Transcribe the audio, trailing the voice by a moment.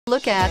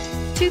look at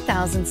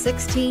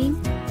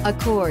 2016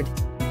 Accord.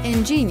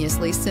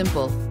 Ingeniously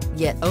simple,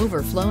 yet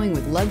overflowing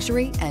with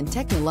luxury and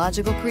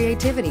technological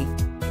creativity.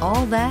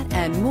 All that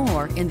and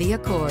more in the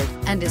Accord,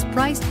 and is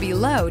priced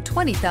below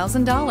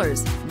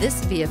 $20,000.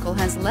 This vehicle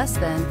has less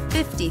than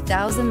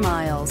 50,000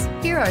 miles.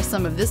 Here are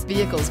some of this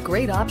vehicle's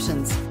great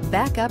options: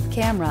 backup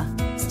camera,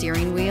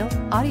 steering wheel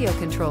audio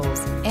controls,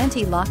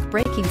 anti-lock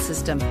braking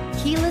system,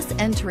 keyless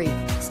entry,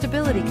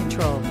 stability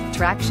control,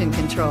 traction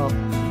control,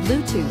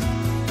 Bluetooth,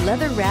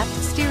 leather-wrapped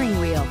steering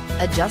wheel,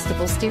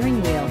 adjustable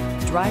steering wheel,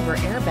 driver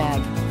airbag.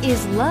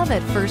 Is love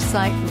at first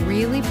sight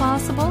really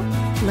possible?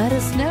 Let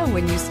us know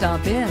when you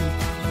stop in.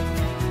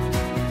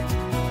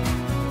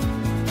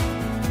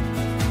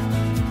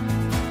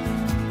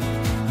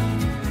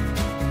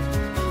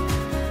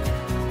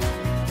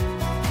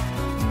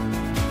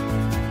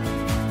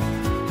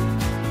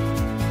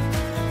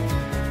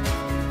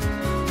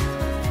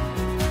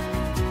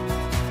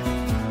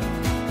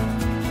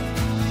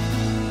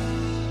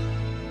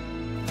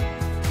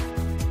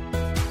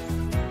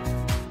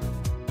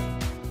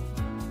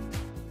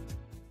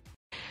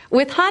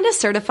 With Honda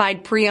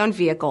certified pre-owned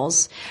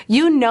vehicles,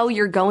 you know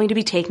you're going to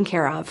be taken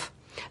care of.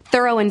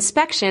 Thorough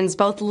inspections,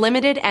 both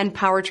limited and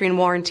powertrain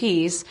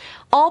warranties,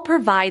 all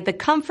provide the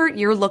comfort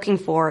you're looking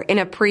for in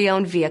a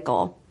pre-owned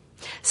vehicle.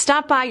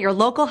 Stop by your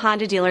local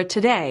Honda dealer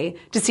today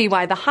to see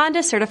why the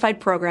Honda certified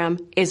program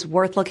is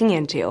worth looking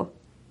into.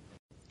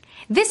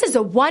 This is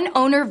a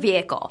one-owner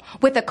vehicle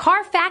with a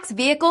Carfax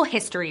Vehicle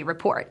History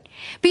Report.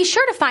 Be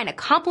sure to find a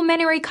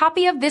complimentary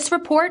copy of this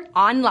report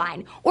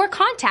online or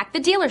contact the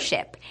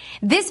dealership.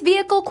 This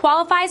vehicle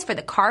qualifies for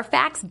the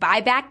Carfax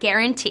Buyback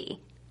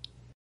Guarantee.